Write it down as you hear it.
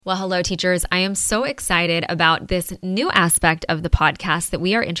Well, hello, teachers. I am so excited about this new aspect of the podcast that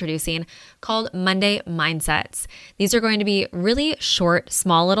we are introducing called Monday Mindsets. These are going to be really short,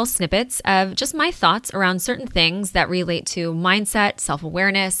 small little snippets of just my thoughts around certain things that relate to mindset,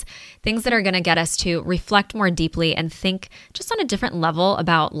 self-awareness, things that are going to get us to reflect more deeply and think just on a different level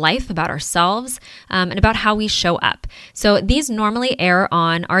about life, about ourselves, and about how we show up. So these normally air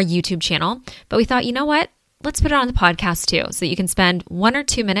on our YouTube channel, but we thought, you know what? Let's put it on the podcast too, so that you can spend 1 or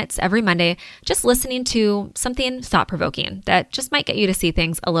 2 minutes every Monday just listening to something thought-provoking that just might get you to see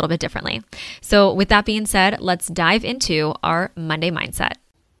things a little bit differently. So with that being said, let's dive into our Monday Mindset.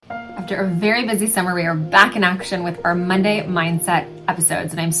 After a very busy summer, we are back in action with our Monday Mindset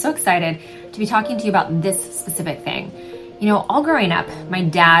episodes, and I'm so excited to be talking to you about this specific thing. You know, all growing up, my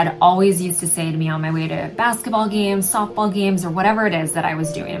dad always used to say to me on my way to basketball games, softball games, or whatever it is that I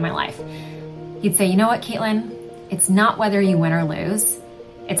was doing in my life, he'd say, you know what, Caitlin? It's not whether you win or lose,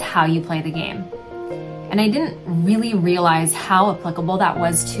 it's how you play the game. And I didn't really realize how applicable that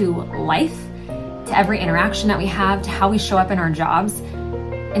was to life, to every interaction that we have, to how we show up in our jobs,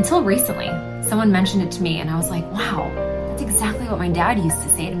 until recently. Someone mentioned it to me and I was like, wow, that's exactly what my dad used to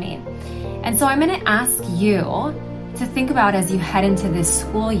say to me. And so I'm gonna ask you to think about, as you head into this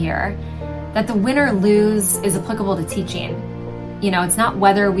school year, that the win or lose is applicable to teaching. You know, it's not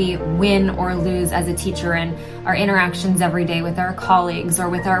whether we win or lose as a teacher in our interactions every day with our colleagues or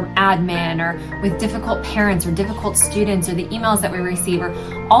with our admin or with difficult parents or difficult students or the emails that we receive or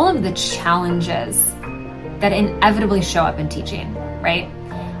all of the challenges that inevitably show up in teaching, right?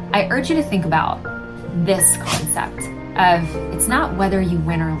 I urge you to think about this concept of it's not whether you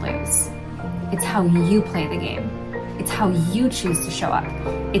win or lose. It's how you play the game. It's how you choose to show up.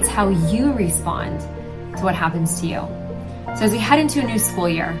 It's how you respond to what happens to you. So as we head into a new school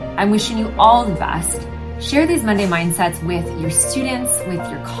year, I'm wishing you all the best. Share these Monday Mindsets with your students, with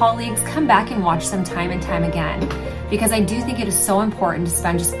your colleagues. Come back and watch them time and time again, because I do think it is so important to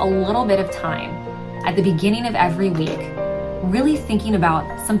spend just a little bit of time at the beginning of every week really thinking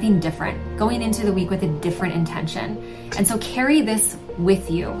about something different, going into the week with a different intention. And so carry this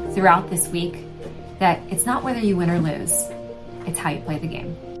with you throughout this week, that it's not whether you win or lose, it's how you play the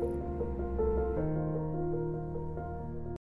game.